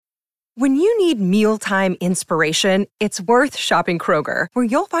When you need mealtime inspiration, it's worth shopping Kroger, where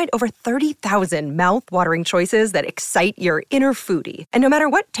you'll find over 30,000 mouth-watering choices that excite your inner foodie. And no matter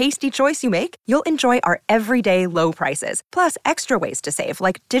what tasty choice you make, you'll enjoy our everyday low prices, plus extra ways to save,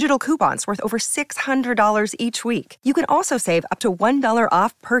 like digital coupons worth over $600 each week. You can also save up to $1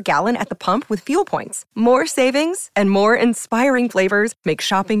 off per gallon at the pump with fuel points. More savings and more inspiring flavors make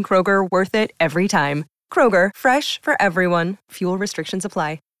shopping Kroger worth it every time. Kroger, fresh for everyone. Fuel restrictions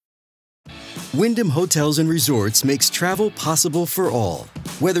apply. Wyndham Hotels and Resorts makes travel possible for all.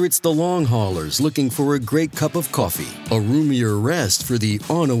 Whether it's the long haulers looking for a great cup of coffee, a roomier rest for the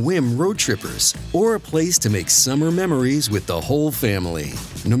on-a-whim road trippers, or a place to make summer memories with the whole family.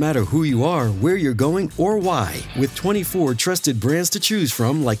 No matter who you are, where you're going, or why, with 24 trusted brands to choose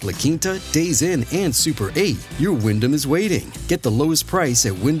from like La Quinta, Days Inn, and Super 8, your Wyndham is waiting. Get the lowest price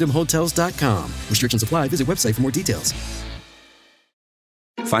at wyndhamhotels.com. Restrictions apply. Visit website for more details.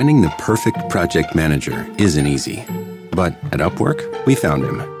 Finding the perfect project manager isn't easy. But at Upwork, we found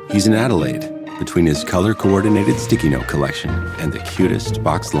him. He's in Adelaide, between his color-coordinated sticky note collection and the cutest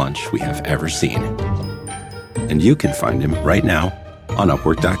boxed lunch we have ever seen. And you can find him right now on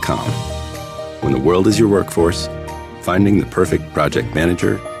Upwork.com. When the world is your workforce, finding the perfect project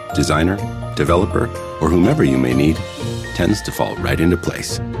manager, designer, developer, or whomever you may need tends to fall right into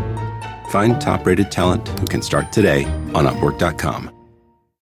place. Find top-rated talent who can start today on Upwork.com.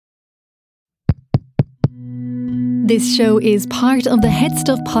 This show is part of the Head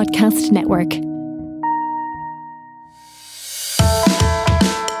Stuff Podcast Network.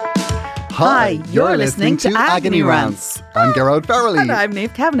 Hi, you're listening to Agony Rants. I'm Gerard Farrelly. And I'm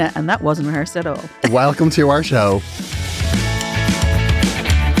Niamh Kavanagh, and that wasn't rehearsed at all. Welcome to our show.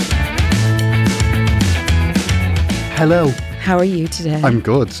 Hello. How are you today? I'm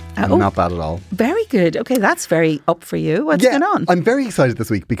good. I'm not bad at all. Very good. Okay, that's very up for you. What's going on? I'm very excited this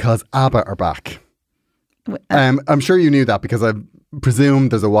week because ABBA are back. I'm sure you knew that because I presume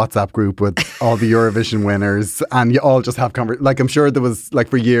there's a WhatsApp group with all the Eurovision winners and you all just have I'm sure there was,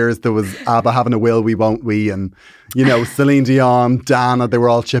 for years, there was ABBA having a will we, won't we, and, Celine Dion, Dana, they were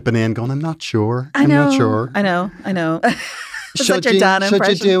all chipping in going, I'm not sure. I know. Should you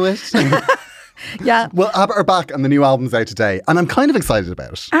do it? Yeah. Well, ABBA are back and the new album's out today and I'm kind of excited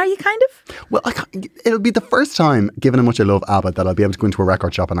about it. Are you kind of? Well, it'll be the first time, given how much I love ABBA, that I'll be able to go into a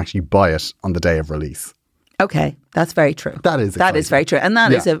record shop and actually buy it on the day of release. Okay, that's very true. That is very true. And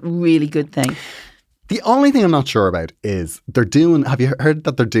that is a really good thing. The only thing I'm not sure about is have you heard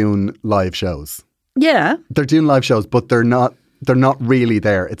that they're doing live shows? Yeah. They're doing live shows, but they're not really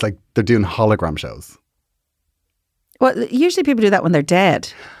there. It's like they're doing hologram shows. Well, usually people do that when they're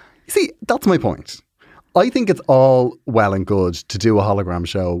dead. See, that's my point. I think it's all well and good to do a hologram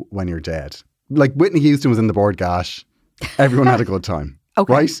show when you're dead. Like Whitney Houston was in the Board Gash. Everyone had a good time.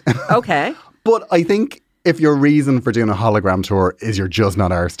 Okay. Right? Okay. But I think if your reason for doing a hologram tour is you're just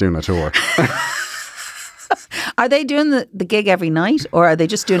not arse doing a tour. Are they doing the gig every night or are they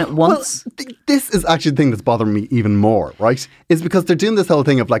just doing it once? Well, this is actually the thing that's bothering me even more, right? Is because they're doing this whole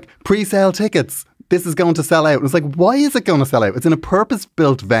thing of pre-sale tickets. This is going to sell out. And it's why is it going to sell out? It's in a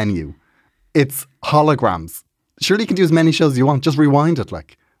purpose-built venue. It's holograms. Surely you can do as many shows as you want. Just rewind it.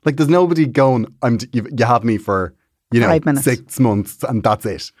 There's nobody going, you have me for, 5 minutes. 6 months and that's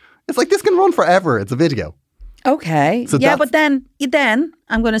it. It's this can run forever. It's a video. Okay. So yeah, but then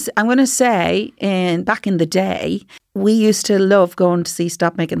I'm going to say back in the day, we used to love going to see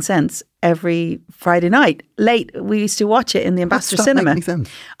Stop Making Sense every Friday night late. We used to watch it in the Ambassador Cinema. Making Sense?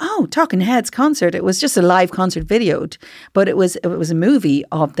 Oh, Talking Heads concert. It was just a live concert videoed, but it was a movie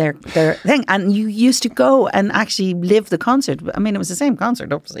of their thing, and you used to go and actually live the concert. I mean, it was the same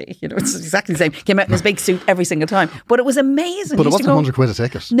concert, obviously. It's exactly the same. Came out in his big suit every single time, but it was amazing. But it wasn't £100 a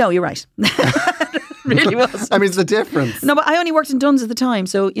ticket. No, you're right. Really was. I mean, it's a difference. No, but I only worked in Duns at the time,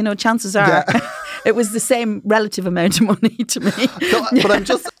 so chances are it was the same relative amount of money to me. So,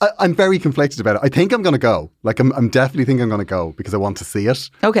 but I'm very conflicted about it. I think I'm going to go. I'm definitely think I'm going to go because I want to see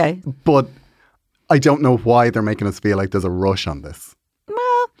it. Okay. But I don't know why they're making us feel like there's a rush on this.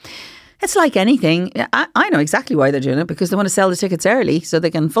 Well, it's like anything. I know exactly why they're doing it because they want to sell the tickets early so they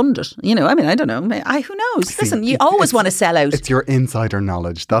can fund it. I mean, I don't know. Who knows? Listen, you always want to sell out. It's your insider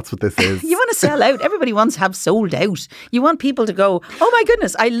knowledge. That's what this is. You want to sell out. Everybody wants to have sold out. You want people to go, oh my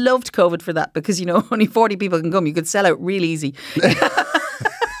goodness, I loved COVID for that because, only 40 people can come. You could sell out real easy.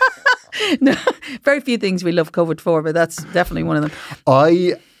 No, very few things we love COVID for, but that's definitely one of them.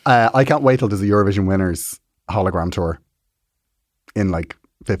 I can't wait till there's a Eurovision Winners hologram tour in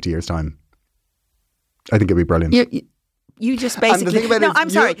 50 years' time. I think it'd be brilliant. You just And the basically. thing about No, it is I'm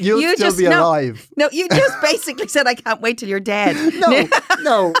sorry. you'll you still just be alive. No, you just basically said I can't wait till you're dead.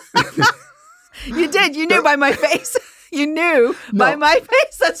 No. You did. You knew by my face. You knew by my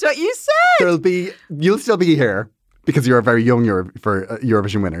face. That's what you said. You'll still be here because you're very young for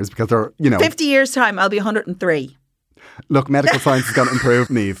Eurovision winners because they're, 50 years time, I'll be 103. Look, medical science is going to improve,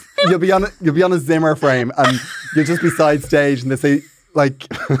 Niamh. You'll be on a Zimmer frame and you'll just be side stage and they say, like,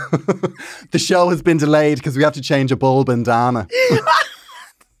 the show has been delayed because we have to change a bulb in Dana. What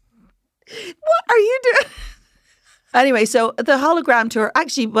are you doing? Anyway, so the hologram tour,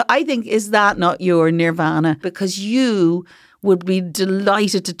 actually, but I think, is that not your nirvana? Because you would be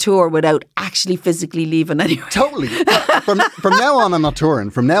delighted to tour without actually physically leaving anyway. Totally. From now on, I'm not touring.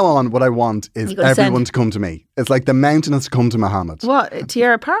 From now on, what I want is everyone to come to me. It's like the mountain has to come to Mohammed. What? To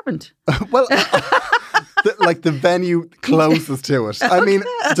your apartment? Well, like the venue closest to it. I mean,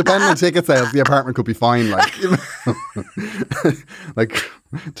 depending on ticket sales, the apartment could be fine. Like,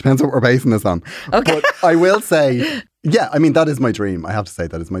 depends what we're basing this on. Okay. But I will say, yeah, I mean, that is my dream. I have to say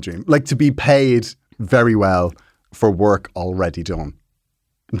that is my dream. Like, to be paid very well for work already done.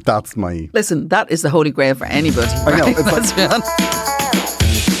 That's my... Listen, that is the holy grail for anybody. I know. Right? It's Let's be honest.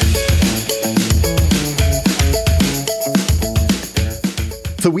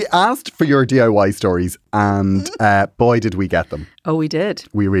 So we asked for your DIY stories and boy, did we get them. Oh, we did.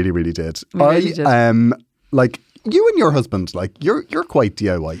 We really, really did. We really did. Like, you and your husband, like, you're quite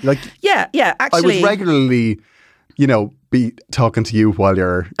DIY. Like, Yeah, actually. I would regularly, be talking to you while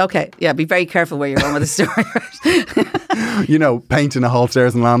you're... Okay, yeah, be very careful where you're going with the story. painting a hall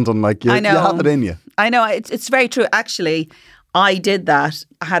stairs in London. Like, you have it in you. I know, it's very true. Actually, I did that.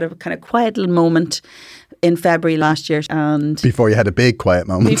 I had a kind of quiet little moment in February last year. And before you had a big quiet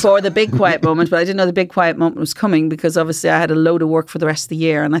moment. Before the big quiet moment, but I didn't know the big quiet moment was coming because obviously I had a load of work for the rest of the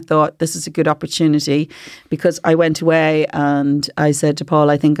year and I thought this is a good opportunity because I went away and I said to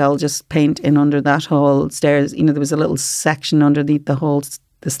Paul, I think I'll just paint in under that hall stairs. There was a little section underneath the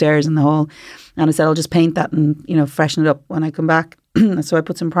stairs in the hall. And I said, I'll just paint that and, freshen it up when I come back. So I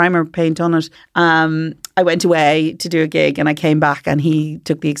put some primer paint on it. I went away to do a gig and I came back and he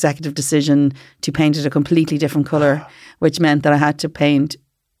took the executive decision to paint it a completely different colour, which meant that I had to paint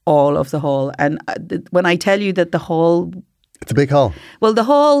all of the hall. And when I tell you that the hall... It's a big hall. Well, the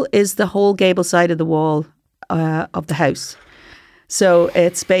hall is the whole gable side of the wall of the house. So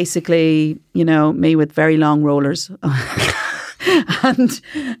it's basically, me with very long rollers. And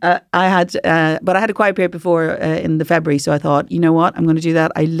I had a quiet period before in the February, so I thought, you know what, I'm going to do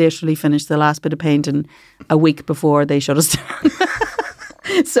that. I literally finished the last bit of painting a week before they shut us down.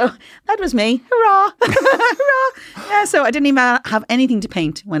 So that was me. Hurrah! Hurrah! Yeah, so I didn't even have anything to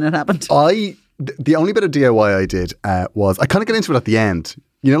paint when it happened. The only bit of DIY I did was, I kind of got into it at the end.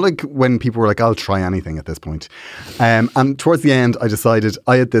 Like when people were like, I'll try anything at this point. And towards the end, I decided,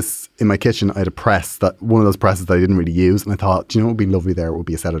 I had this in my kitchen, I had a press, one of those presses that I didn't really use. And I thought, what would be lovely there? It would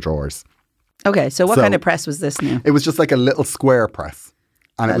be a set of drawers. Okay, so what kind of press was this now? It was just like a little square press.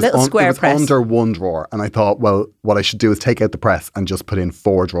 And it was under one drawer. And I thought, well, what I should do is take out the press and just put in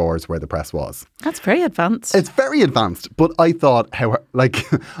 4 drawers where the press was. That's very advanced. It's very advanced. But I thought, I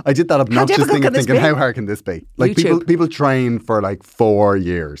did that obnoxious thing of thinking, how hard can this be? Like, people train for like 4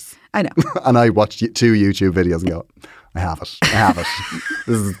 years. I know. And I watched 2 YouTube videos and go, I have it.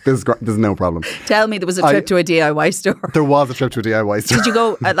 This is no problem. Tell me there was a trip to a DIY store. There was a trip to a DIY store. Did you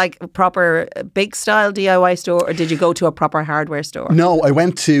go at like a proper big style DIY store or did you go to a proper hardware store? No, I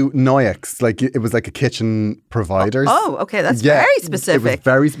went to Noyex. Like, it was like a kitchen provider. Oh, okay. That's very specific. It was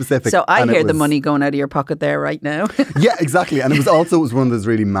very specific. So I hear the money going out of your pocket there right now. Yeah, exactly. And it was one of those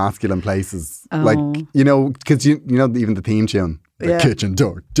really masculine places. Oh. Like, because even the theme tune. The kitchen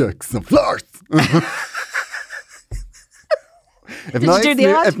door, decks and floors. If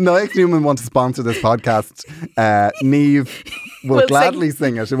Noyex Newman wants to sponsor this podcast, Niamh will gladly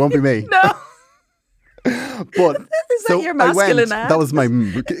sing it. It won't be me. No. But is that your masculine ad? That was my...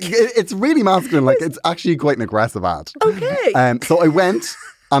 It's really masculine. Like, it's actually quite an aggressive ad. Okay. So I went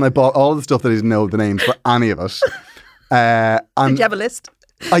and I bought all the stuff that I didn't know the names for any of it. Did you have a list?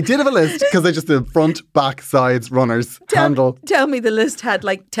 I did have a list because I just did front, back, sides, runners, handle. Tell me the list had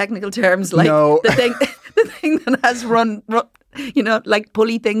like technical terms like no. the thing that has run, like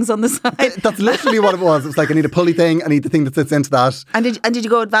pulley things on the side. That's literally what it was. It was like, I need a pulley thing, I need the thing that sits into that. And did you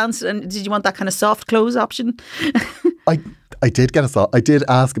go advanced and did you want that kind of soft close option? I did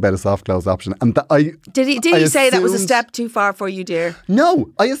ask about a soft close option, and did he say that was a step too far for you, dear? No,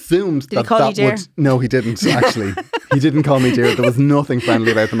 I assumed did he call you dear? No, he didn't actually. He didn't call me dear. There was nothing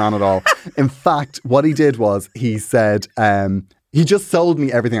friendly about the man at all. In fact, what he did was he said, He just sold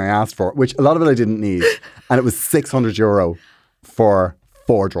me everything I asked for, which a lot of it I didn't need. And it was €600 for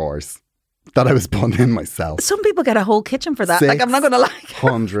 4 drawers that I was putting in myself. Some people get a whole kitchen for that. Like, I'm not going to lie.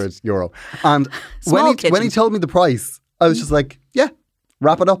 €100. And Small when he told me the price, I was just like, yeah,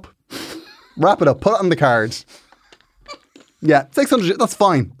 wrap it up. Wrap it up. Put it on the card. Yeah, 600, that's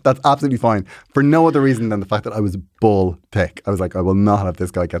fine. That's absolutely fine. For no other reason than the fact that I was bull thick. I was like, I will not have this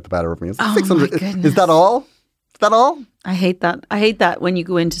guy get the better of me. It's like, 600. Is that all? Is that all? I hate that. I hate that when you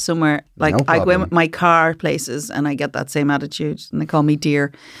go into somewhere, like I go in with my car places and I get that same attitude and they call me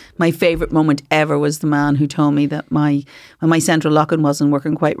dear. My favourite moment ever was the man who told me that when my central locking wasn't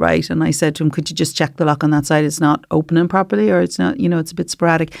working quite right, and I said to him, could you just check the lock on that side? It's not opening properly, or it's not, it's a bit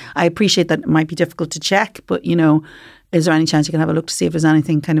sporadic. I appreciate that it might be difficult to check, but is there any chance you can have a look to see if there's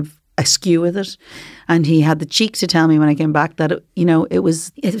anything kind of askew with it? And he had the cheek to tell me when I came back that it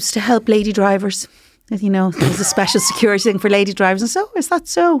was to help lady drivers. There's a special security thing for lady drivers. And so, is that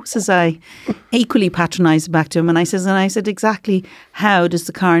so? Says I, equally patronised back to him. And I said, exactly how does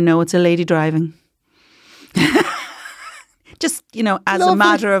the car know it's a lady driving? Just, as a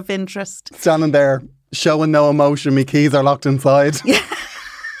matter of interest. Standing there, showing no emotion. My keys are locked inside. Yeah.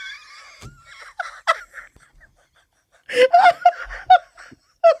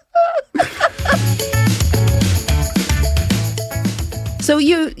 So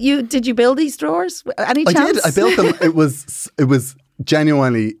did you build these drawers? Any chance? I did. I built them. It was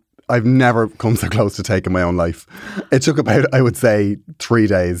genuinely, I've never come so close to taking my own life. It took about, I would say, 3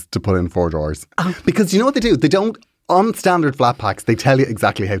 days to put in 4 drawers. Oh. Because you know what they do? They don't, on standard flat packs, they tell you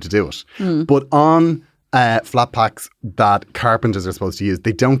exactly how to do it. But on flat packs that carpenters are supposed to use,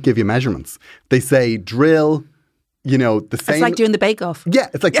 they don't give you measurements. They say drill, the same. It's like doing the bake-off. Yeah,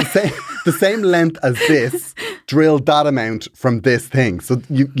 it's like the same length as this, drill that amount from this thing. So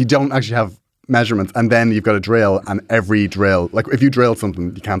you don't actually have measurements, and then you've got to drill, and every drill, like if you drill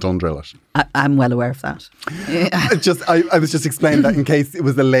something, you can't undrill it. I'm well aware of that. I was just explaining that in case it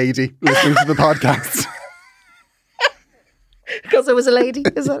was a lady listening to the podcast. Because it was a lady,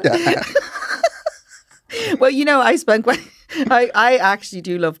 is it? Yeah. Well, I spent quite... I actually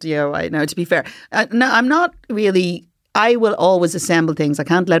do love DIY now, to be fair. No, I'm not really... I will always assemble things. I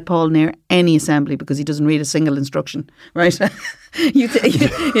can't let Paul near any assembly because he doesn't read a single instruction, right? He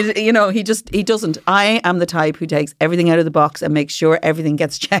doesn't. I am the type who takes everything out of the box and makes sure everything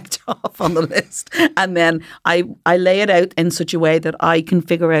gets checked off on the list. And then I lay it out in such a way that I can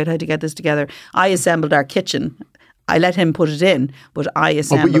figure out how to get this together. I assembled our kitchen. I let him put it in, but I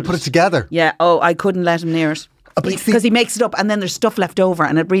assembled. Oh, but you put it together? Yeah. Oh, I couldn't let him near it. Because he makes it up and then there's stuff left over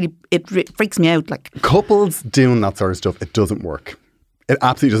and it freaks me out. Like, couples doing that sort of stuff, it doesn't work. It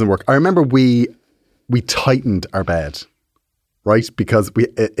absolutely doesn't work. I remember we tightened our bed, right? Because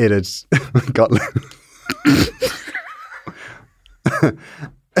it had got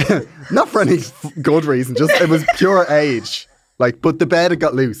not for any good reason, just it was pure age. But the bed had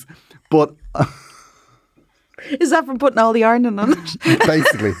got loose. But is that from putting all the ironing on it?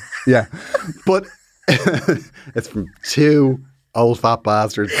 Basically, yeah. But it's from 2 old fat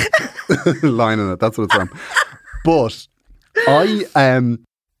bastards lining it. That's what it's from. But I'm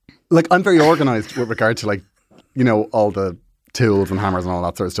very organised with regard to all the tools and hammers and all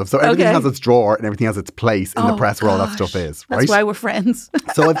that sort of stuff. So everything has its drawer and everything has its place in the press where all that stuff is. Right? That's why we're friends.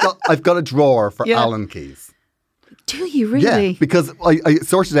 So I've got a drawer for Allen keys. Do you really? Yeah, because I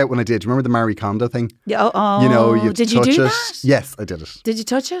sorted it out when I did. Do you remember the Marie Kondo thing? Yeah. Oh, did you do that? Yes, I did it. Did you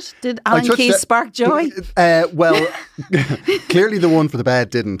touch it? Did Allen keys spark joy? Well, clearly the one for the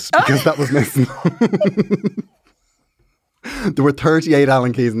bed didn't, because that was missing. There were 38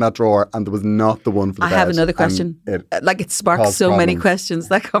 Allen keys in that drawer and there was not the one for the bed. I have another question. It sparks so many questions,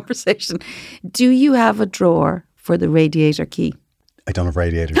 that conversation. Do you have a drawer for the radiator key? I don't have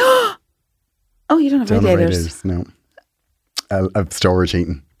radiators. Oh, you don't have radiators? No. I have storage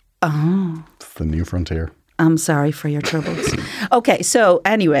heating. Oh. It's the new frontier. I'm sorry for your troubles. Okay, so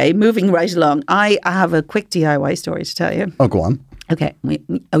anyway, moving right along, I have a quick DIY story to tell you. Oh, go on. Okay,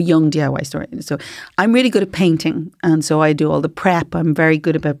 a young DIY story. So I'm really good at painting, and so I do all the prep. I'm very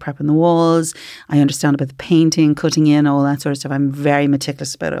good about prepping the walls. I understand about the painting, cutting in, all that sort of stuff. I'm very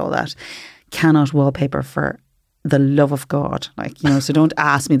meticulous about all that. Cannot wallpaper for the love of God. So don't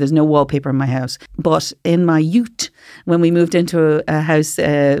ask me. There's no wallpaper in my house. But in my youth, when we moved into a house,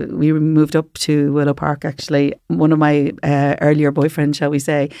 we moved up to Willow Park, actually. One of my earlier boyfriends, shall we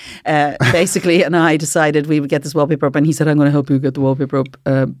say, basically, and I decided we would get this wallpaper up, and he said, I'm going to help you get the wallpaper up.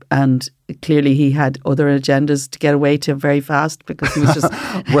 And clearly he had other agendas to get away to very fast, because he was just...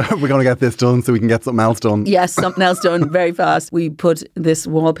 We're going to get this done so we can get something else done. Yes, something else done very fast. We put this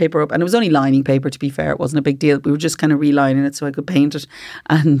wallpaper up, and it was only lining paper, to be fair. It wasn't a big deal. We were just kind of relining it so I could paint it.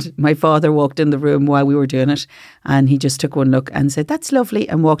 And my father walked in the room while we were doing it, and he just took one look and said, "That's lovely,"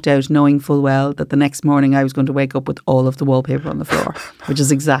 and walked out, knowing full well that the next morning I was going to wake up with all of the wallpaper on the floor, which is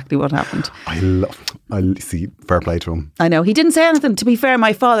exactly what happened. I see, fair play to him. I know. He didn't say anything. To be fair,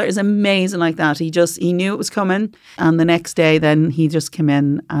 my father is amazing like that. He knew it was coming, and the next day then he just came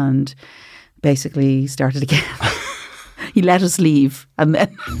in and basically started again. He let us leave, and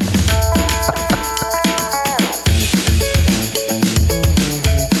then...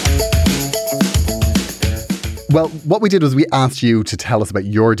 Well, what we did was we asked you to tell us about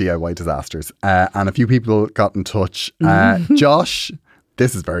your DIY disasters, and a few people got in touch. Josh,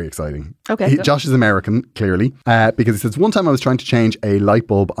 this is very exciting. Okay. Josh is American, clearly, because he says, one time I was trying to change a light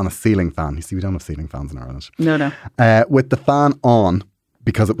bulb on a ceiling fan. You see, we don't have ceiling fans in Ireland. No. With the fan on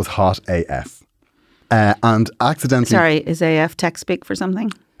because it was hot AF. And accidentally... Sorry, is AF tech speak for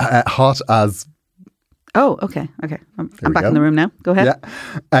something? Hot as... Oh, okay. I'm back in the room now. Go ahead.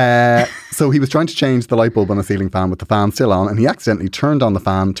 Yeah. So he was trying to change the light bulb on a ceiling fan with the fan still on, and he accidentally turned on the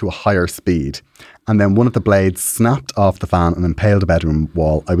fan to a higher speed. And then one of the blades snapped off the fan and impaled a bedroom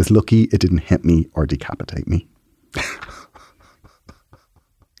wall. I was lucky it didn't hit me or decapitate me.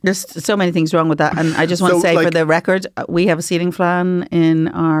 There's so many things wrong with that. And I just want to say, for the record, we have a ceiling fan in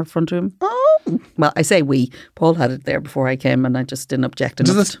our front room. Oh. Well, I say we. Paul had it there before I came, and I just didn't object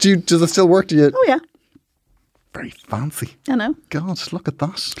enough. Does it still work? Do you? Oh, yeah. Very fancy. I know. God, look at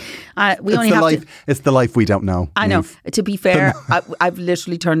that. It's the life we don't know. I know. To be fair, I've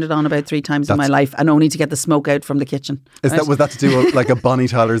literally turned it on about 3 times in my life, and only to get the smoke out from the kitchen. Was that to do with like a Bonnie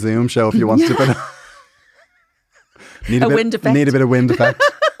Tyler Zoom show if you wanted to? Need a wind effect. Need a bit of wind effect.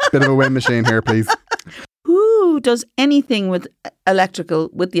 Bit of a wind machine here, please. Who does anything with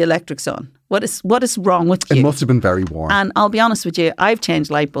the electrics on? What is wrong with you? It must have been very warm. And I'll be honest with you, I've changed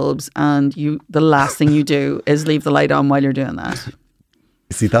light bulbs, and the last thing you do is leave the light on while you're doing that.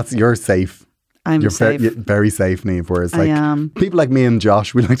 See, you're safe. You're safe. Very safe, Niamh. Whereas people like me and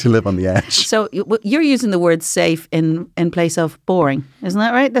Josh, we like to live on the edge. So you're using the word safe in place of boring, isn't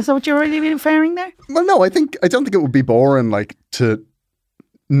that right? That's what you're really referring there? Well, no, I don't think it would be boring, like, to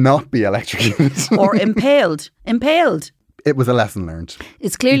not be electrocuted. Or impaled. It was a lesson learned.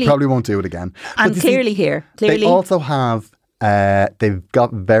 It's clearly... You probably won't do it again. And clearly here. They also have... they've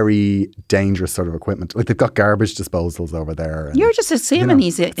got very dangerous sort of equipment. Like, they've got garbage disposals over there. And, you're just assuming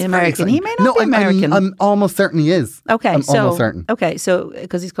he's American. He may not be American. I'm almost certain he is. Okay, I'm almost certain. Okay, so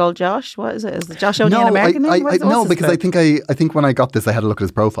because he's called Josh, what is it? Is Josh only an American name? No, because I think when I got this, I had a look at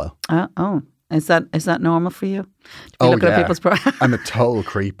his profile. Oh. Is that normal for you? Looking at people's profile? I'm a total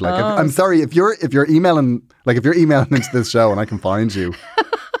creep. Like, I'm sorry if you're emailing into this show and I can find you.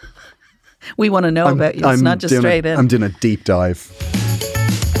 We want to know about you. It's not just straight in. I'm doing a deep dive.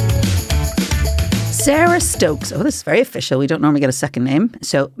 Sarah Stokes. Oh, this is very official. We don't normally get a second name.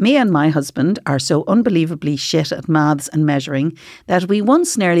 So, me and my husband are so unbelievably shit at maths and measuring that we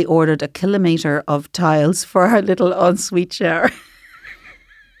once nearly ordered 1 kilometre of tiles for our little ensuite shower.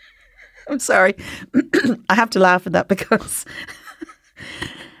 I'm sorry. I have to laugh at that because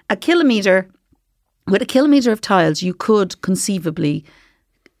with 1 kilometre of tiles, you could conceivably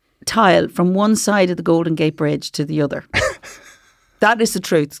tile from one side of the Golden Gate Bridge to the other. That is the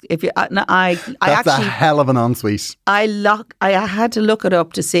truth. That's a hell of an ensuite. I had to look it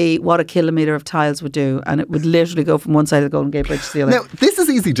up to see what 1 kilometre of tiles would do, and it would literally go from one side of the Golden Gate Bridge to the other. Now, this is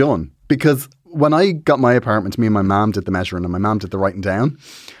easy done because when I got my apartment, me and my mum did the measuring and my mum did the writing down.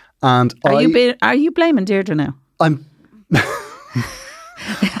 And are you blaming Deirdre now? I'm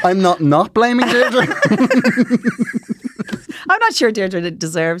not blaming Deirdre. I'm not sure Deirdre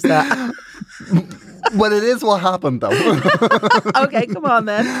deserves that. Well, it is what happened, though. Okay, come on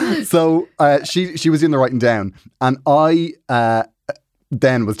then. So she was doing the writing down, and I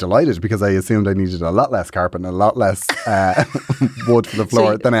then was delighted because I assumed I needed a lot less carpet and a lot less wood for the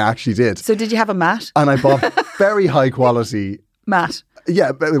floor than I actually did. So did you have a mat? And I bought very high quality mat.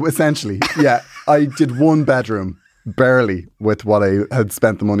 Yeah, essentially. Yeah, I did 1 bedroom barely with what I had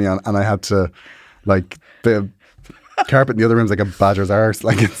spent the money on, and I had to, like, the carpet in the other room's like a badger's arse.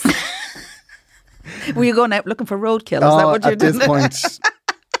 Like, it's. Were you going out looking for roadkill? Is that what you're doing? At this point,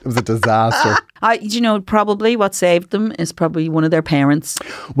 it was a disaster. Probably what saved them is probably one of their parents.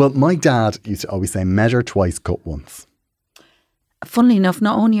 Well, my dad used to always say, measure twice, cut once. Funnily enough,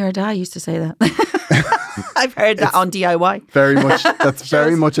 not only your dad used to say that. I've heard that on DIY. Very much. That's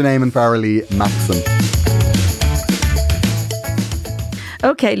very much an Eamon Farrelly maxim.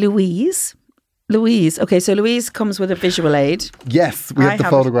 Okay, Louise. Okay, so Louise comes with a visual aid. Yes, we have the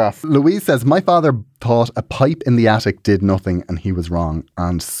photograph. Louise says, my father thought a pipe in the attic did nothing and he was wrong.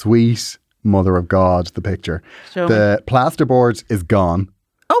 And sweet mother of God, the picture. Show me. The plasterboard is gone.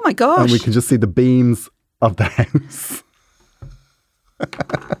 Oh my gosh. And we can just see the beams of the house.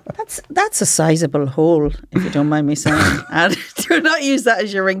 That's a sizable hole, if you don't mind me saying. And do not use that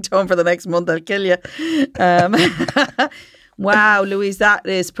as your ringtone for the next month. I'll kill you. Wow, Louise, that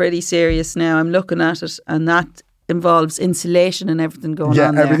is pretty serious now. I'm looking at it, and that involves insulation and everything going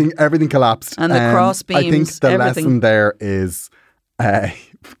on there. Everything collapsed. And the cross beams, I think the everything. lesson there is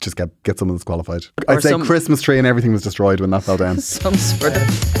just get someone that's qualified. I'd say Christmas tree and everything was destroyed when that fell down. Some sort of...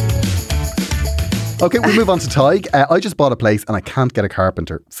 Okay, we'll move on to Tig. I just bought a place and I can't get a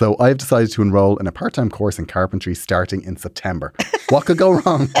carpenter. So I have decided to enroll in a part-time course in carpentry starting in September. What could go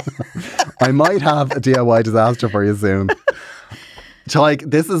wrong? I might have a DIY disaster for you soon.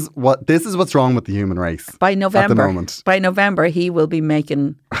 Tig, this is what's wrong with the human race. By November, at the moment. By November, he will be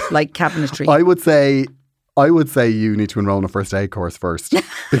making like cabinetry. I would say you need to enroll in a first aid course first,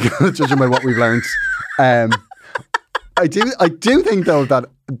 because judging by what we've learned. I do think though that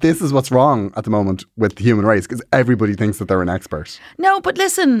this is what's wrong at the moment with the human race, because everybody thinks that they're an expert. No, but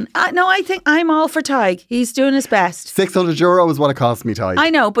listen, I think I'm all for Tig. He's doing his best. €600 is what it cost me, Tig. I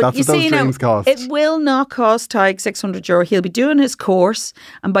know, but that's you what those see, dreams cost. It will not cost Tig €600. He'll be doing his course,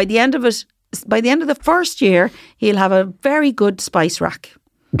 and by the end of the first year, he'll have a very good spice rack.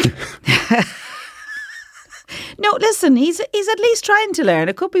 No, listen, he's at least trying to learn.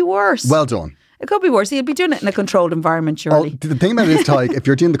 It could be worse. Well done. It could be worse. He'll be doing it in a controlled environment, surely. The thing about it is, Tig, if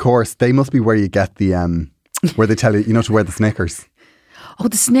you're doing the course, they must be where you get the where they tell you to wear the Snickers. Oh,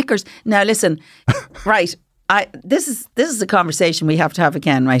 the Snickers. Now listen, right. This is a conversation we have to have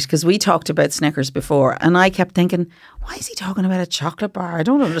again, right? Because we talked about Snickers before, and I kept thinking, why is he talking about a chocolate bar? I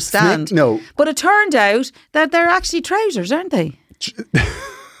don't understand. No. But it turned out that they're actually trousers, aren't they?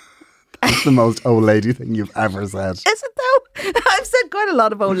 That's the most old lady thing you've ever said. Is it though? I've said quite a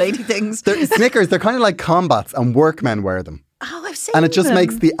lot of old lady things. Snickers, they're kind of like combats, and workmen wear them. Oh, I've seen And it just them.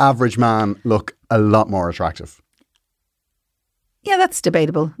 makes the average man look a lot more attractive. Yeah, that's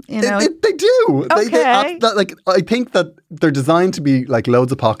debatable. You know, They do. Okay. I think that they're designed to be like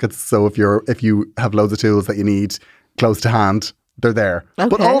loads of pockets. So if you have loads of tools that you need close to hand, they're there. Okay.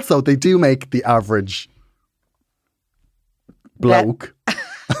 But also they do make the average bloke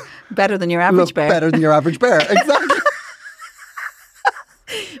better than your average look bear. better than your average bear. Exactly.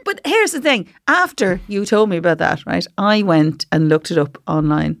 But here's the thing. After you told me about that, right, I went and looked it up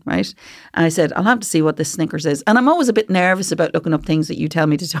online, right? And I said, I'll have to see what this Snickers is. And I'm always a bit nervous about looking up things that you tell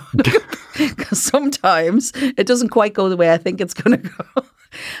me to talk because sometimes it doesn't quite go the way I think it's going to go.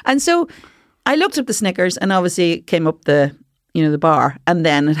 And so I looked up the Snickers, and obviously it came up the bar, and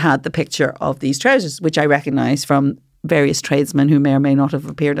then it had the picture of these trousers, which I recognise from various tradesmen who may or may not have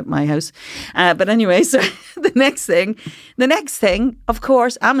appeared at my house. But anyway, so the next thing, of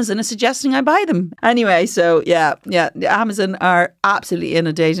course, Amazon is suggesting I buy them. Anyway, so yeah, Amazon are absolutely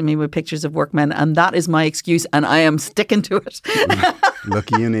inundating me with pictures of workmen, and that is my excuse, and I am sticking to it.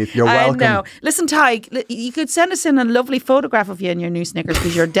 Lucky you, Niamh. You're welcome. I know. Listen, Tig, you could send us in a lovely photograph of you in your new Snickers,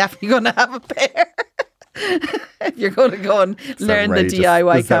 because you're definitely going to have a pair. If you're going to go and learn the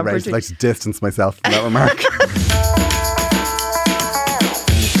DIY camper. I'd like to distance myself from that remark.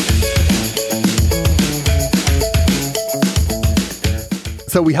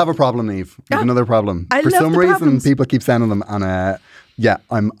 So we have a problem, Niamh. We have another problem. I For love some the reason, problems. people keep sending them, and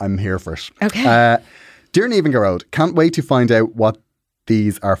I'm here for it. Okay. Dear Niamh and Garrod, can't wait to find out what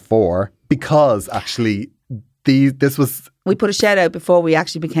these are for, because actually this was... We put a shout out before we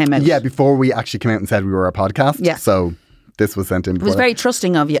actually became out. Yeah, before we actually came out and said we were a podcast. Yeah. So this was sent in It before was that. very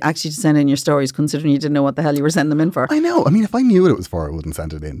trusting of you actually to send in your stories, considering you didn't know what the hell you were sending them in for. I know. I mean, if I knew what it was for, I wouldn't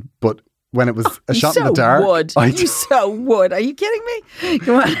send it in. But when it was a shot in the dark... You so would. Are you kidding me?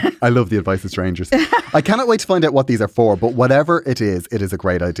 Come on. I love the advice of strangers. I cannot wait to find out what these are for, but whatever it is a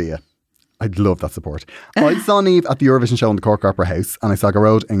great idea. I'd love that support. I saw Niamh at the Eurovision show in the Cork Opera House, and I saw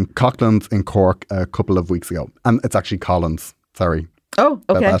Garrod in Coughlan's in Cork a couple of weeks ago. And it's actually Collins. Sorry. Oh,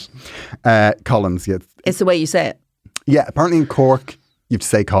 okay. About that. Collins, yeah. It's the way you say it. Yeah, apparently in Cork, you have to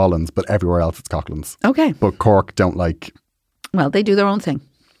say Collins, but everywhere else it's Coughlan's. Okay. But Cork don't like... Well, they do their own thing.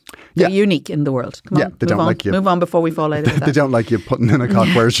 They're Yeah. unique in the world. Come on, Yeah, they move don't on. like you. Move on before we fall out of They that. don't like you putting in a cock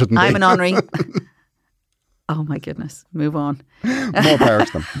where it shouldn't be. I'm an honorary. Oh my goodness. Move on. More power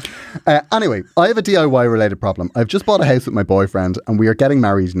to them. Anyway, I have a DIY related problem. I've just bought a house with my boyfriend and we are getting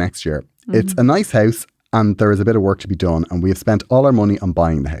married next year. It's a nice house and there is a bit of work to be done, and we have spent all our money on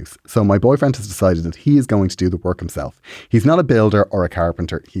buying the house. So my boyfriend has decided that he is going to do the work himself. He's not a builder or a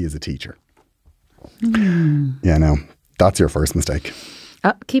carpenter. He is a teacher. Yeah, no, that's your first mistake.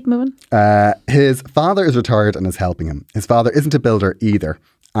 Keep moving. His father is retired and is helping him. His father isn't a builder either.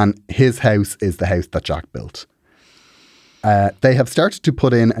 and his house is the house that Jack built. They have started to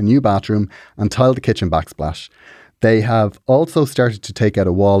put in a new bathroom and tile the kitchen backsplash. They have also started to take out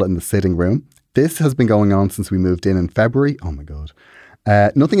a wall in the sitting room. This has been going on since we moved in February. Oh my God.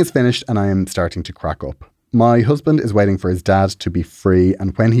 Nothing is finished and I am starting to crack up. My husband is waiting for his dad to be free,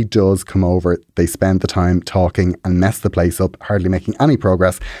 and when he does come over, they spend the time talking and mess the place up, hardly making any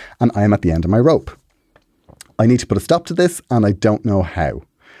progress, and I am at the end of my rope. I need to put a stop to this, and I don't know how.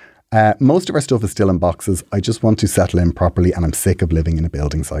 Most of our stuff is still in boxes. I just want to settle in properly, and I'm sick of living in a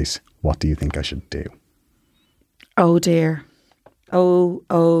building site. What do you think I should do? Oh dear.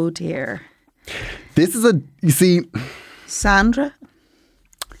 Oh dear. This is you see... Sandra?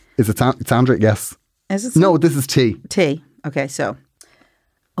 Is it Sandra? Yes. Is it? No, this is T. T. Okay, so,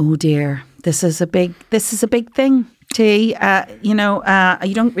 oh dear, this is a big thing. T. You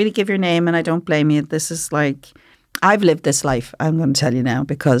don't really give your name, and I don't blame you. This is like, I've lived this life. I'm going to tell you now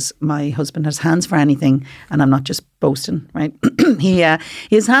because my husband has hands for anything, and I'm not just boasting, right? He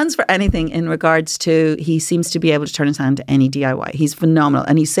has hands for anything in regards to. He seems to be able to turn his hand to any DIY. He's phenomenal,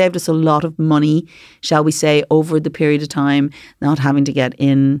 and he saved us a lot of money, shall we say, over the period of time, not having to get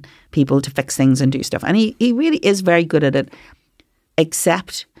in people to fix things and do stuff. And he really is very good at it,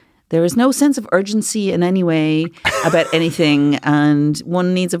 except there is no sense of urgency in any way about anything, and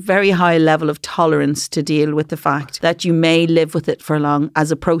one needs a very high level of tolerance to deal with the fact that you may live with it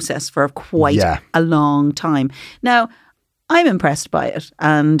as a process for quite a long time. Now, I'm impressed by it,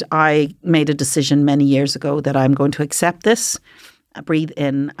 and I made a decision many years ago that I'm going to accept this, breathe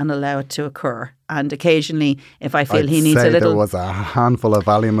in and allow it to occur. And occasionally, if I feel he needs a little... there was a handful of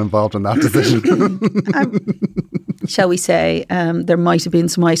Valium involved in that decision. Shall we say, there might have been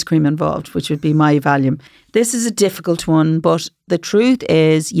some ice cream involved, which would be my Valium. This is a difficult one, but the truth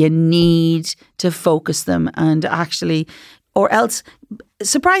is you need to focus them and actually, or else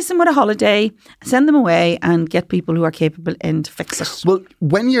surprise them with a holiday, send them away and get people who are capable in to fix it. Well,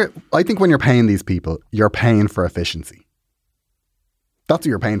 I think when you're paying these people, you're paying for efficiency. That's what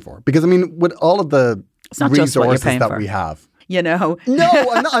you're paying for. Because, I mean, with all of the resources that we have. You know. No,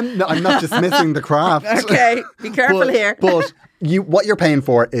 I'm not dismissing the craft. Okay, be careful here. But what you're paying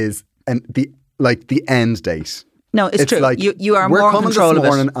for is the end date. No, it's true. Like, you are more in control of it. We're coming this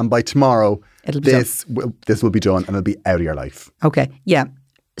morning and by tomorrow, this will be done and it'll be out of your life. Okay, yeah.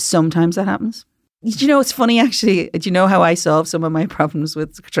 Sometimes that happens. Do you know, it's funny actually. Do you know how I solve some of my problems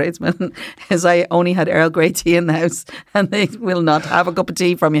with tradesmen? Is I only had Earl Grey tea in the house and they will not have a cup of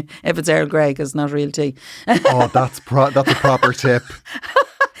tea from you if it's Earl Grey because it's not real tea. Oh, that's a proper tip.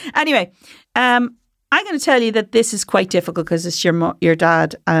 Anyway, I'm going to tell you that this is quite difficult because it's your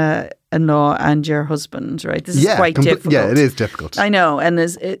dad-in-law and your husband, right? This is quite difficult. Yeah, it is difficult. I know,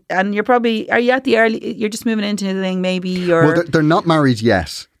 and you're probably, are you at the early? You're just moving into the thing, maybe. Well, they're not married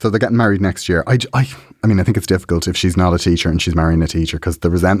yet, so they're getting married next year. I mean, I think it's difficult if she's not a teacher and she's marrying a teacher because the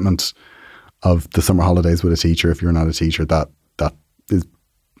resentment of the summer holidays with a teacher, if you're not a teacher, that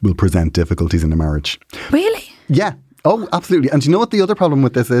will present difficulties in the marriage. Really? Yeah. Oh, absolutely. And do you know what the other problem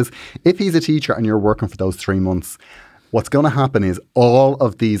with this is? If he's a teacher and you're working for those 3 months, what's going to happen is all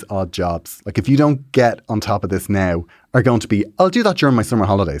of these odd jobs, like if you don't get on top of this now, are going to be, I'll do that during my summer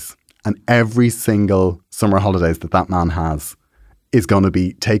holidays. And every single summer holidays that man has is going to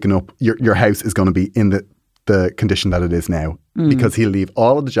be taken up. Your house is going to be in the condition that it is now because he'll leave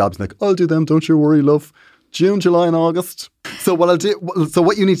all of the jobs like, I'll do them. Don't you worry, love. June, July and August. So what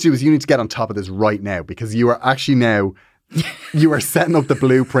you need to do is you need to get on top of this right now because you are actually now, you are setting up the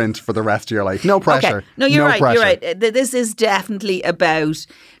blueprint for the rest of your life. No pressure. Okay. No, you're right. Pressure. You're right. This is definitely about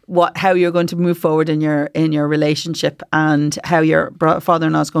how you're going to move forward in your relationship and how your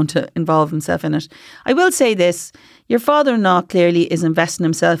father-in-law is going to involve himself in it. I will say this. Your father-in-law clearly is investing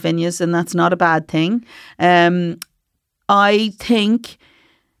himself in you, and that's not a bad thing. I think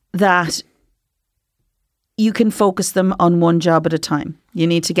that you can focus them on one job at a time. You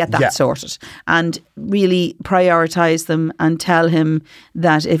need to get that sorted and really prioritise them and tell him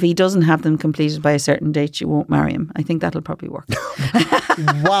that if he doesn't have them completed by a certain date, you won't marry him. I think that'll probably work.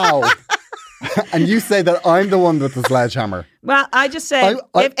 Wow. And you say that I'm the one with the sledgehammer. Well, I just say,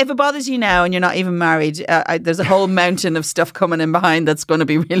 if it bothers you now and you're not even married, there's a whole mountain of stuff coming in behind that's going to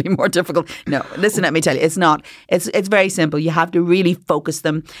be really more difficult. No, listen, let me tell you, it's not. It's very simple. You have to really focus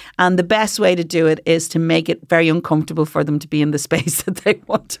them. And the best way to do it is to make it very uncomfortable for them to be in the space that they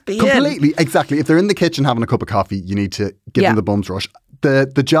want to be in. Completely, exactly. If they're in the kitchen having a cup of coffee, you need to give them the bum's rush.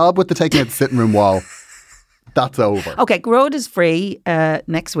 The job with the taking out the sitting room wall, that's over. Okay, Grode is free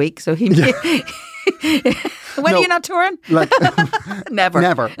next week, so he When are you not touring? Like, Never.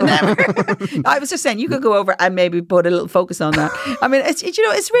 I was just saying, you could go over and maybe put a little focus on that. I mean, it's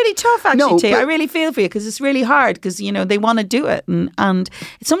really tough, actually, T. I really feel for you because it's really hard because, they want to do it. And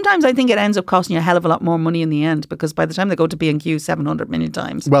sometimes I think it ends up costing you a hell of a lot more money in the end because by the time they go to B&Q 700 million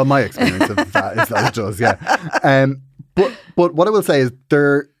times. Well, my experience of that is that it does, yeah. But what I will say is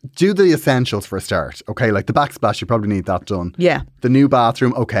do the essentials for a start, okay? Like the backsplash, you probably need that done. Yeah. The new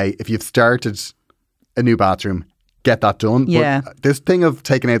bathroom, okay, if you've started a new bathroom, get that done. Yeah. But this thing of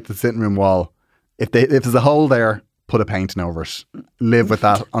taking out the sitting room wall, if there's a hole there, put a painting over it. Live with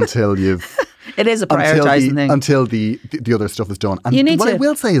that until you've... It is a prioritising thing. Until the other stuff is done. And you need what I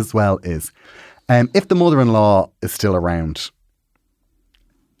will say as well is, if the mother-in-law is still around,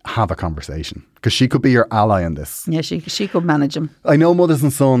 have a conversation because she could be your ally in this. Yeah, she could manage him. I know mothers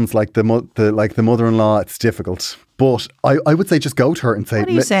and sons, like the mother-in-law, it's difficult. But I would say just go to her and say... What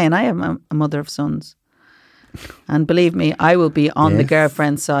are you saying? I am a mother of sons. And believe me, I will be on the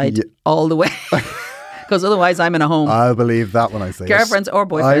girlfriend side all the way. Because otherwise I'm in a home. I'll believe that when I say Girlfriends or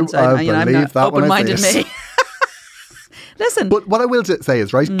boyfriends. I'm not open-minded me. Listen. But what I will say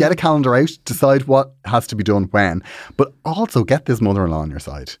is, right, get a calendar out, decide what has to be done when, but also get this mother-in-law on your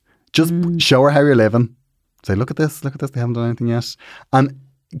side. Just show her how you're living. Say, look at this, they haven't done anything yet. And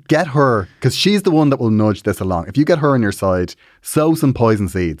get her, because she's the one that will nudge this along. If you get her on your side, sow some poison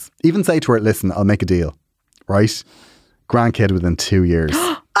seeds. Even say to her, listen, I'll make a deal, right? Grandkid within 2 years.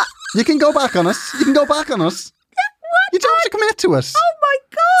 You can go back on it. You don't have to commit to it. Oh my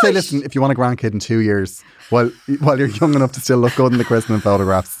gosh. Say, listen, if you want a grandkid in 2 years, while you're young enough to still look good in the christening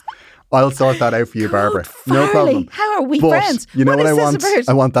photographs, I'll sort that out for you, Barbara. No problem. How are we but friends? You know what I want? About?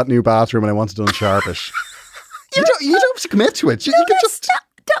 I want that new bathroom and I want it done sharpish. you don't have to commit to it. You can just...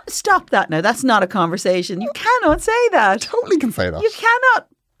 Stop that now. That's not a conversation. You cannot say that. Totally can say that. You cannot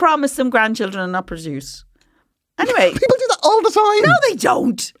promise them grandchildren and not produce. Anyway. People do that all the time. No, they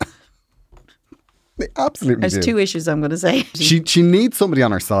don't. They absolutely There's do. 2 issues I'm going to say. She needs somebody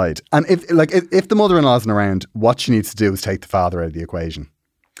on her side. And if the mother-in-law isn't around, what she needs to do is take the father out of the equation.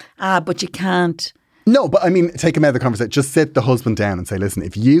 But you can't. No, but I mean, take him out of the conversation. Just sit the husband down and say, listen,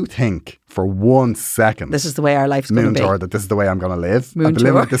 if you think for 1 second... This is the way our life's going to be. Moontour, that this is the way I'm going to live. Moontour. I've been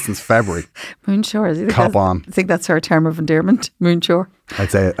living with this since February. Moontour. Cop on. I think that's her term of endearment. Moontour.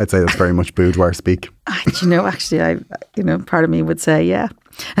 I'd say that's very much boudoir speak. Actually, part of me would say, yeah.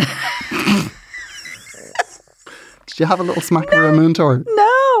 Did you have a little smack for a Moontour?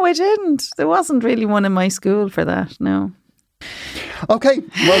 No, I didn't. There wasn't really one in my school for that, no. Okay,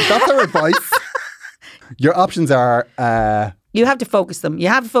 well, that's our advice. Your options are... you have to focus them. You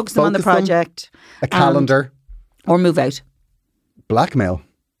have to focus them on the project. A calendar. Or move out. Blackmail.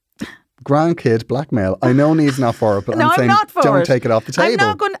 Grandkid blackmail. I know Neve's not for it, but no, I'm saying not for don't it. take it off the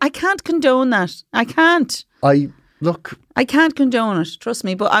table. I can't condone that. I can't. I can't condone it, trust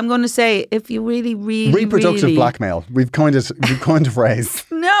me. But I'm going to say, if you really, reproductive blackmail. We've coined a phrase.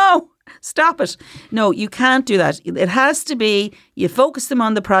 No, stop it. No, you can't do that. It has to be, you focus them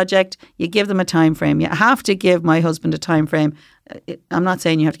on the project, you give them a time frame. You have to give my husband a time frame. I'm not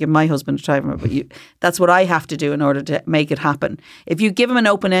saying you have to give my husband a time frame, but that's what I have to do in order to make it happen. If you give him an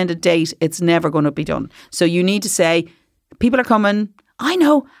open-ended date, it's never going to be done. So you need to say, people are coming. I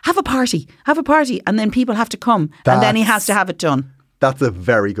know, have a party, and then people have to come, and then he has to have it done. That's a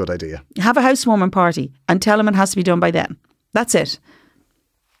very good idea. Have a housewarming party and tell him it has to be done by then. That's it.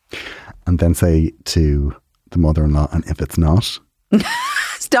 And then say to the mother-in-law, and if it's not...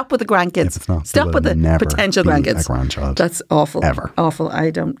 Stop with the grandkids. If it's not, stop with the potential grandkids. A grandchild. That's awful. Ever. Awful.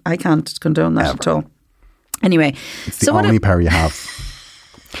 I can't condone that at all. Anyway. It's the only pair you have.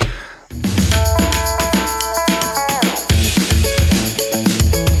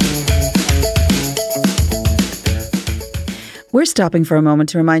 We're stopping for a moment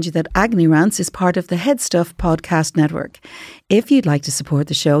to remind you that Agony Rants is part of the Head Stuff podcast network. If you'd like to support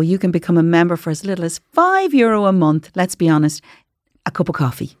the show, you can become a member for as little as €5 a month. Let's be honest, a cup of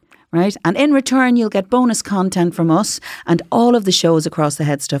coffee, right? And in return, you'll get bonus content from us and all of the shows across the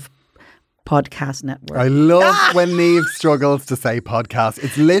Head Stuff podcast network. I love when Niamh struggles to say podcast.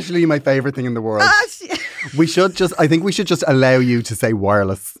 It's literally my favourite thing in the world. I think we should just allow you to say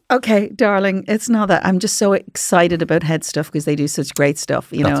wireless. Okay, darling, it's not that. I'm just so excited about Head Stuff because they do such great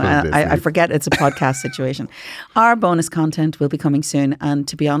stuff. I forget it's a podcast situation. Our bonus content will be coming soon, and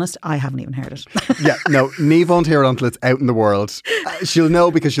to be honest, I haven't even heard it. Yeah, no, Niamh won't hear it until it's out in the world. She'll know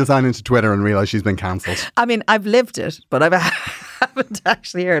because she'll sign into Twitter and realise she's been cancelled. I mean, I've lived it, but haven't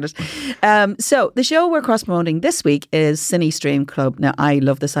actually heard it. So the show we're cross-promoting this week is Cine Stream Club. Now, I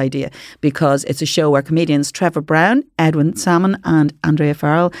love this idea because it's a show where comedians Trevor Brown, Edwin Salmon and Andrea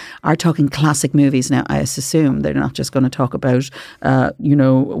Farrell are talking classic movies. Now, I assume they're not just going to talk about,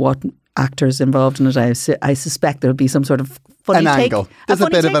 what actors involved in it. I suspect there'll be some sort of funny take. Angle. There's a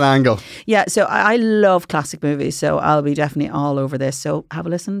bit of an angle. Yeah, so I love classic movies, so I'll be definitely all over this. So have a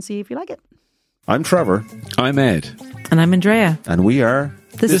listen and see if you like it. I'm Trevor. I'm Ed. And I'm Andrea. And we are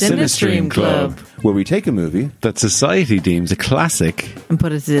the Cinestream Club, where we take a movie that society deems a classic and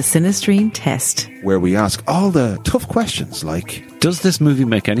put it to the Cinestream test, where we ask all the tough questions like, does this movie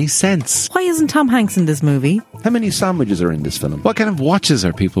make any sense? Why isn't Tom Hanks in this movie? How many sandwiches are in this film? What kind of watches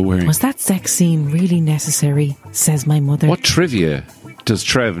are people wearing? Was that sex scene really necessary, says my mother? What trivia does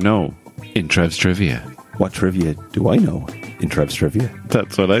Trev know in Trev's Trivia? What trivia do I know in Trev's Trivia?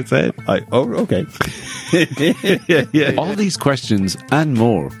 That's what I said. Okay. Yeah. All these questions and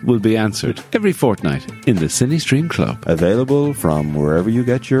more will be answered every fortnight in the Cinestream Club. Available from wherever you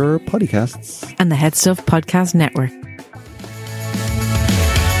get your podcasts. And the Head Stuff Podcast Network.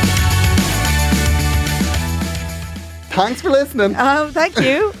 Thanks for listening. Thank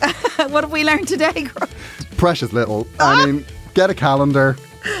you. What have we learned today? Precious little. I mean, get a calendar.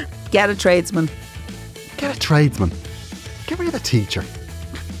 Get a tradesman. Get a tradesman. Get rid of a teacher.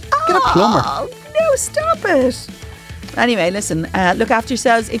 Get a plumber. Oh, no, stop it. Anyway, listen, look after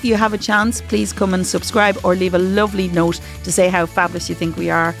yourselves. If you have a chance, please come and subscribe or leave a lovely note to say how fabulous you think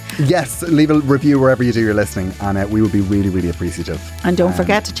we are. Yes, leave a review wherever you do your listening, and we would be really, really appreciative. And don't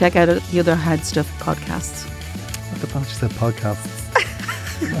forget to check out the other Head Stuff podcasts. What the fuck you said, podcasts?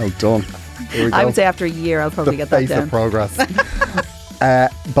 Well done. Here we go. I would say after a year, I'll probably get that down. The face of progress.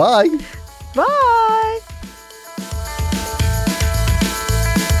 Bye. Bye.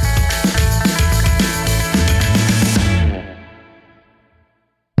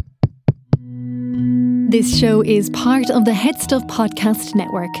 This show is part of the Head Stuff Podcast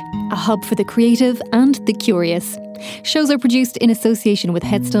Network, a hub for the creative and the curious. Shows are produced in association with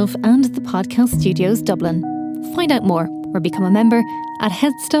Head Stuff and the Podcast Studios Dublin. Find out more or become a member at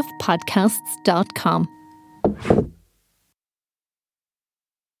headstuffpodcasts.com.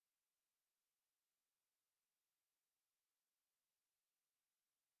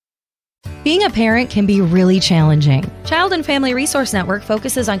 Being a parent can be really challenging. Child and Family Resource Network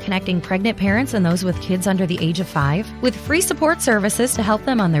focuses on connecting pregnant parents and those with kids under the age of 5 with free support services to help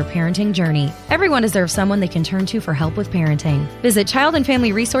them on their parenting journey. Everyone deserves someone they can turn to for help with parenting. Visit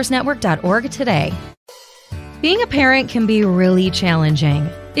childandfamilyresourcenetwork.org today. Being a parent can be really challenging.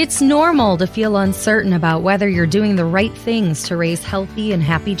 It's normal to feel uncertain about whether you're doing the right things to raise healthy and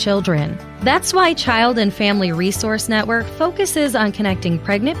happy children. That's why Child and Family Resource Network focuses on connecting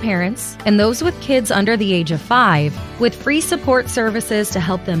pregnant parents and those with kids under the age of 5 with free support services to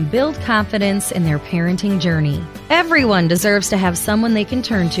help them build confidence in their parenting journey. Everyone deserves to have someone they can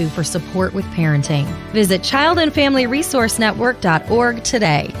turn to for support with parenting. Visit childandfamilyresourcenetwork.org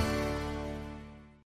today.